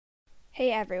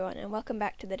Hey everyone, and welcome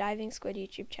back to the Diving Squid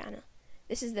YouTube channel.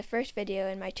 This is the first video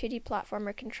in my 2D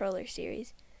platformer controller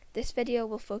series. This video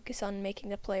will focus on making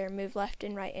the player move left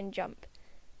and right and jump.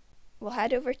 We'll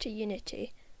head over to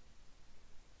Unity.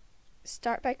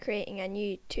 Start by creating a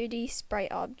new 2D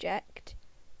sprite object,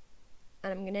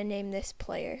 and I'm going to name this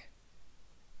player.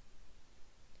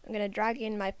 I'm going to drag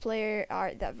in my player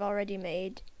art that I've already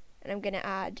made, and I'm going to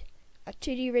add a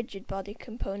 2D rigid body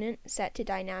component set to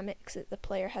dynamics that the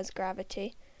player has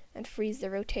gravity and freeze the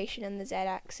rotation and the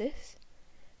z-axis.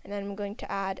 And then I'm going to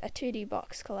add a 2D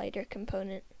box collider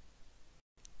component.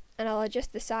 And I'll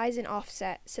adjust the size and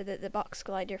offset so that the box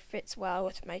collider fits well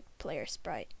with my player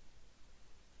sprite.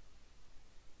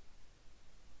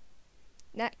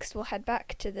 Next, we'll head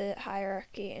back to the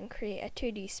hierarchy and create a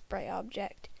 2D sprite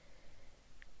object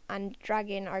and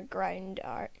drag in our ground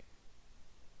art.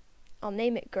 I'll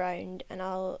name it ground, and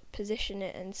I'll position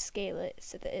it and scale it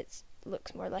so that it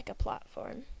looks more like a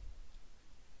platform.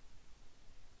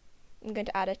 I'm going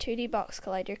to add a 2D box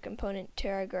collider component to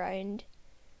our ground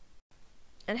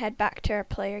and head back to our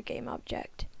player game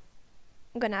object.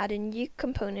 I'm going to add a new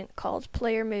component called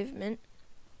player movement,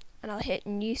 and I'll hit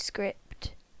new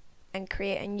script and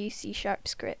create a new C#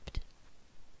 script.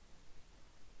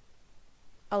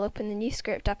 I'll open the new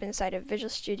script up inside of Visual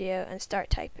Studio and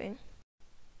start typing.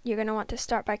 You're going to want to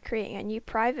start by creating a new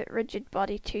private rigid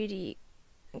body 2D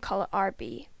and call it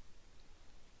RB,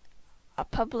 a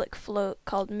public float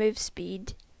called move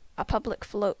speed, a public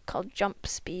float called jump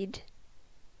speed,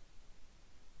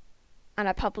 and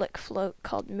a public float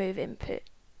called move input.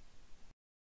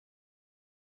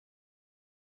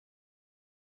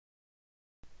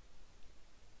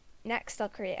 Next, I'll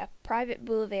create a private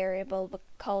bool variable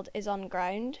called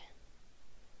isOnGround,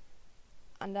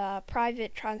 and a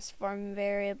private transform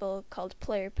variable called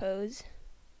player pose,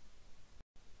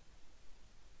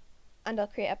 and I'll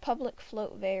create a public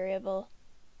float variable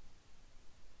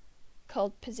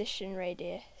called position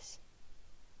radius.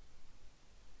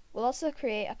 We'll also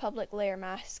create a public layer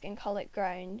mask and call it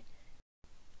ground,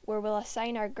 where we'll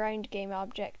assign our ground game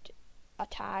object a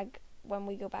tag when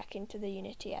we go back into the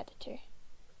Unity editor.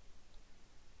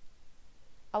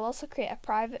 I'll also create a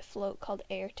private float called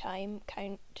airtime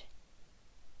count,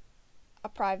 a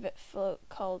private float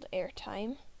called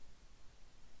airtime,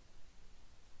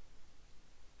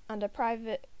 and a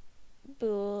private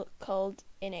bool called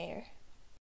inair.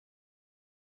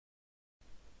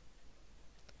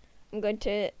 I'm going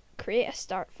to create a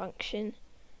start function,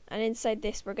 and inside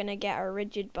this we're going to get our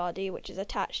rigid body, which is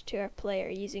attached to our player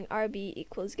using RB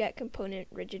equals getComponent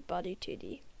rigid body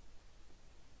 2D.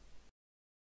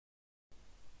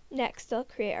 Next, I'll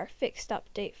create our fixed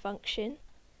update function,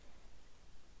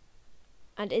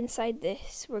 and inside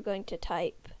this we're going to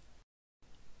type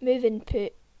move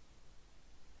input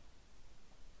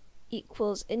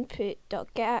equals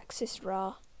input.getAxis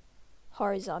raw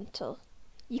horizontal.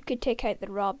 You could take out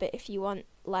the raw bit if you want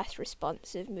less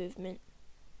responsive movement.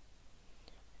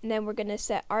 And then we're going to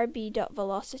set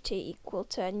rb.velocity equal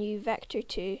to a new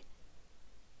vector2,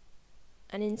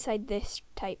 and inside this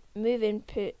type move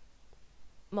input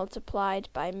multiplied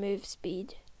by move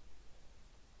speed,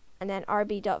 and then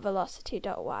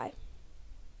rb.velocity.y.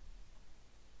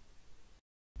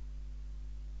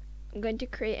 I'm going to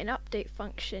create an update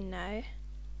function now,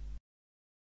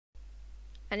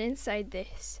 and inside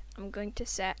this I'm going to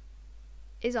set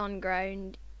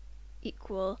isOnGround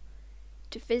equal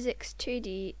to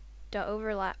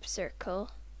physics2d.overlap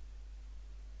circle,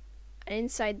 and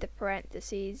inside the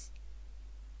parentheses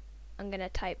I'm going to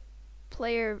type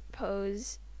player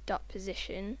pose dot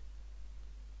position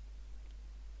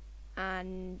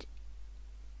and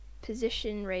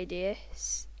position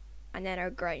radius, and then our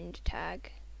ground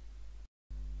tag.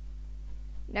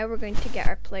 Now we're going to get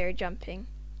our player jumping.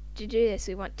 To do this,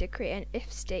 we want to create an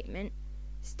if statement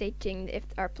stating that if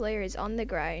our player is on the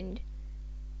ground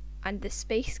and the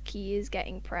space key is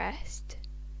getting pressed,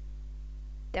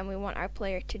 then we want our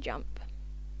player to jump.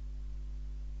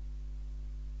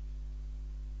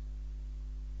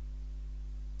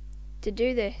 To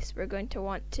do this, we're going to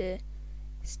want to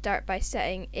start by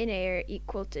setting inair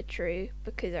equal to true,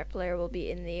 because our player will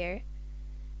be in the air,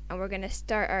 and we're going to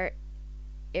start our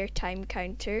airtime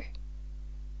counter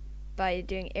by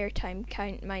doing airtime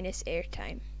count minus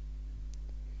airtime.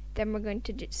 Then we're going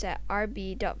to set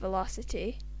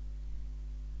rb.velocity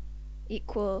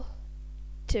equal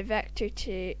to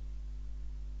vector2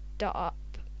 dot up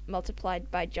multiplied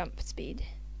by jump speed.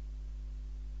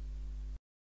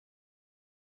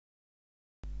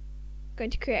 Going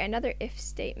to create another if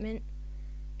statement,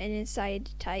 and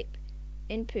inside type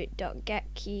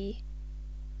input.getKey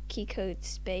keycode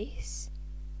space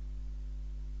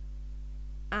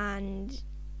and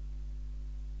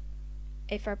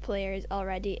if our player is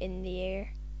already in the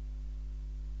air.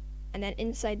 And then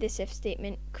inside this if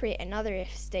statement, create another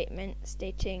if statement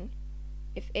stating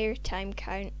if air time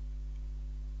count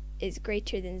is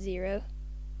greater than 0,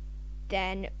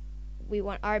 then we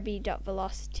want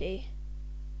rb.velocity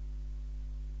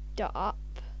dot up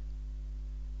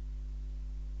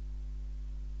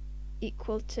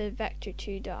equal to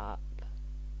vector2 dot up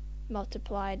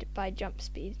multiplied by jump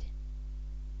speed.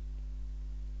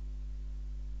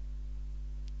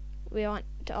 We want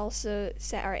to also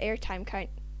set our air time count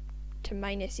to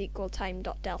minus equal time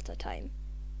dot delta time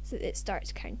so that it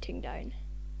starts counting down.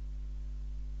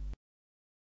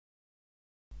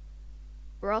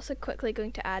 We're also quickly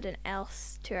going to add an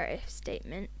else to our if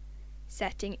statement,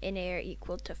 setting in air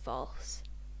equal to false.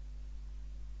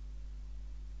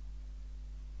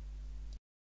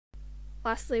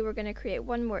 Lastly, we're going to create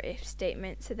one more if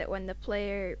statement so that when the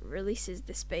player releases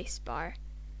the spacebar,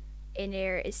 in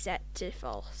air is set to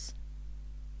false.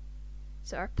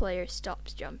 So our player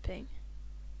stops jumping.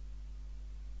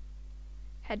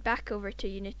 Head back over to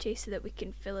Unity so that we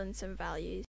can fill in some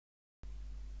values.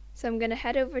 So I'm going to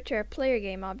head over to our player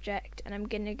game object and I'm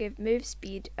going to give move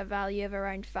speed a value of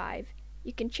around 5.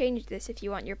 You can change this if you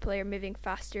want your player moving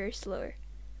faster or slower.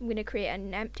 I'm going to create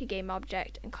an empty game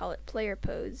object and call it player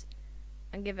pose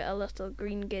and give it a little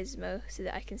green gizmo so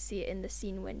that I can see it in the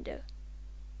scene window.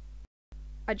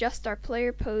 Adjust our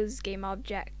player pose game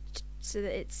object so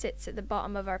that it sits at the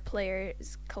bottom of our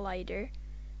player's collider,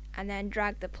 and then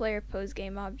drag the player pose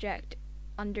game object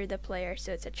under the player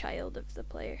so it's a child of the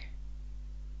player.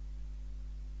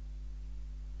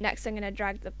 Next I'm going to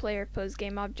drag the player pose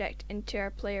game object into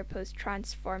our player pose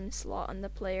transform slot on the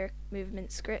player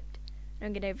movement script.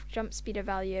 I'm going to have jump speed a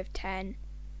value of 10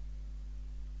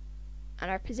 and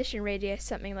our position radius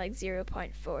something like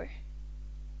 0.4.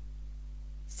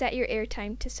 Set your air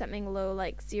time to something low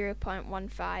like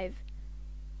 0.15,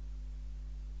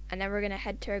 and then we're going to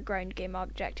head to our ground game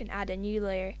object and add a new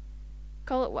layer.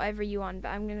 Call it whatever you want, but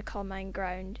I'm going to call mine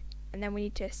ground, and then we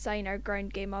need to assign our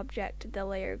ground game object to the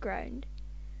layer ground.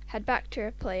 Head back to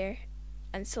our player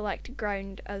and select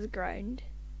ground as ground.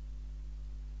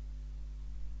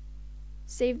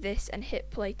 Save this and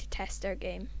hit play to test our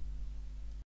game.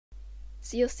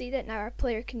 So you'll see that now our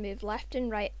player can move left and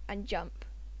right and jump,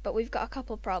 but we've got a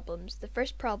couple problems. The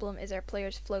first problem is our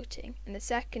player's floating, and the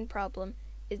second problem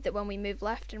is that when we move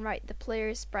left and right, the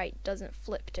player's sprite doesn't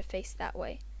flip to face that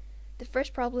way. The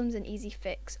first problem's an easy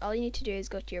fix. All you need to do is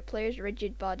go to your player's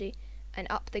rigid body and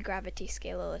up the gravity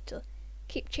scale a little.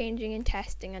 Keep changing and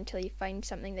testing until you find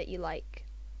something that you like.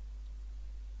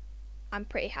 I'm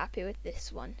pretty happy with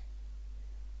this one.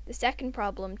 The second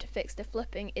problem to fix the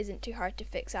flipping isn't too hard to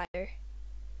fix either.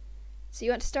 So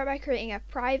you want to start by creating a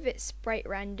private sprite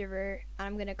renderer, and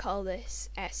I'm going to call this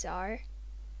SR.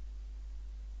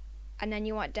 And then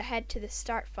you want to head to the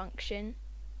start function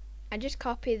and just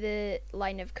copy the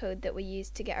line of code that we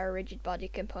used to get our rigid body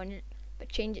component, but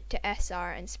change it to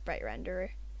SR and sprite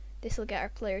renderer. This will get our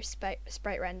player's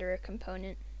sprite renderer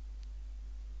component.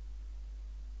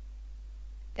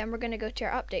 Then we're going to go to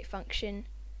our update function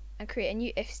and create a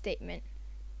new if statement,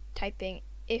 typing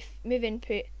if move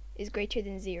input is greater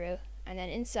than 0, and then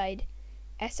inside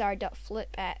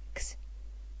sr.flipx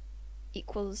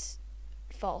equals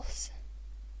false.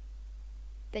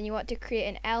 Then you want to create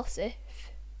an else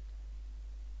if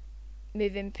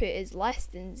move input is less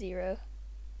than 0,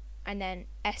 and then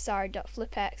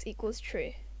sr.flipx equals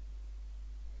true.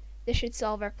 This should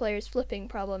solve our player's flipping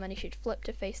problem and he should flip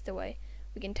to face the way.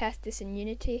 We can test this in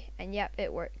Unity, and yep,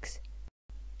 it works.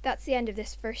 That's the end of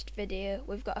this first video.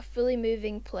 We've got a fully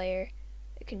moving player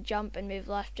that can jump and move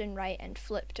left and right and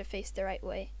flip to face the right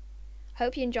way.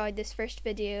 Hope you enjoyed this first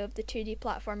video of the 2D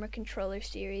platformer controller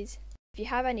series. If you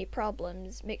have any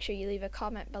problems, make sure you leave a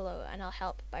comment below and I'll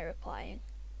help by replying.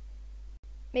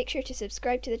 Make sure to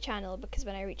subscribe to the channel because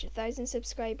when I reach 1,000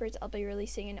 subscribers I'll be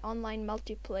releasing an online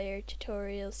multiplayer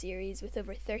tutorial series with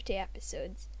over 30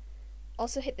 episodes.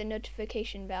 Also hit the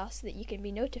notification bell so that you can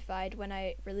be notified when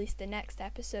I release the next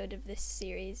episode of this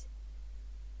series.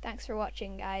 Thanks for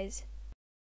watching, guys.